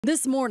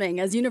This morning,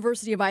 as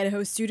University of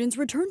Idaho students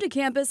return to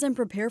campus and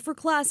prepare for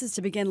classes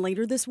to begin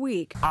later this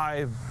week.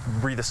 I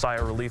breathe a sigh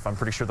of relief. I'm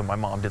pretty sure that my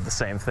mom did the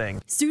same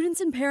thing.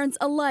 Students and parents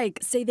alike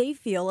say they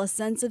feel a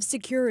sense of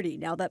security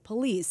now that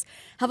police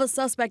have a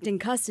suspect in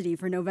custody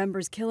for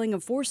November's killing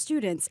of 4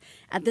 students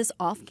at this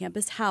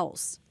off-campus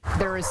house.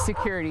 There is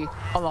security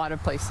a lot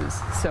of places,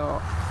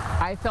 so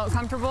I felt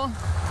comfortable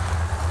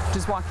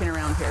just walking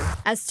around here.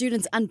 As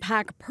students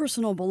unpack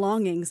personal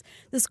belongings,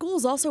 the school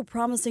is also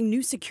promising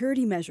new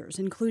security measures,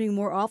 including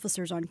more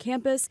officers on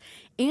campus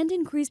and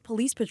increased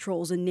police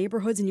patrols in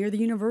neighborhoods near the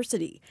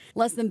university.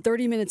 Less than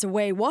 30 minutes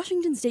away,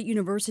 Washington State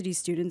University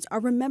students are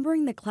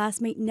remembering the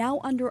classmate now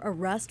under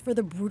arrest for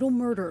the brutal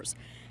murders,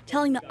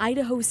 telling the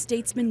Idaho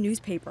Statesman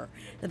newspaper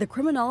that the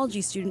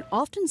criminology student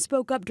often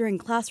spoke up during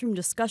classroom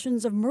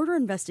discussions of murder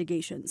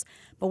investigations.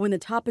 But when the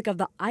topic of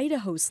the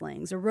Idaho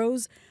slangs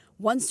arose,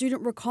 one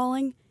student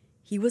recalling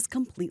he was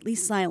completely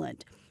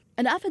silent.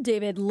 An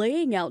affidavit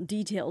laying out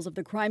details of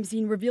the crime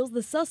scene reveals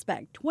the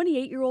suspect,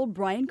 28-year-old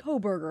Brian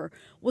Koberger,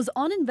 was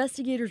on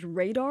investigators'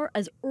 radar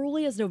as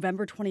early as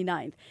November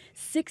 29th,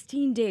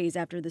 16 days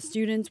after the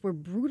students were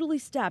brutally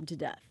stabbed to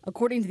death.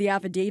 According to the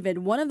affidavit,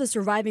 one of the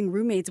surviving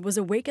roommates was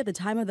awake at the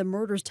time of the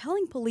murders,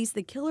 telling police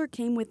the killer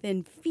came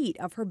within feet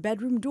of her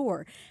bedroom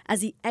door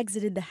as he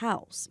exited the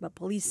house. But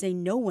police say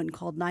no one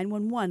called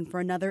 911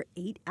 for another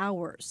 8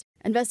 hours.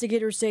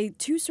 Investigators say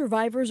 2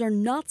 survivors are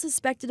not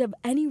suspected of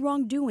any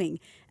wrongdoing,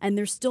 and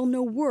there's still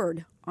no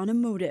word on a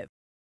motive.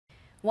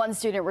 One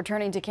student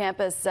returning to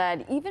campus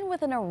said even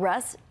with an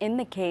arrest in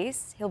the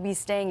case, he'll be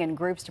staying in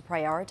groups to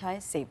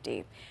prioritize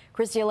safety.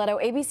 Christy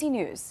Aletto, ABC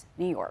News,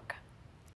 New York.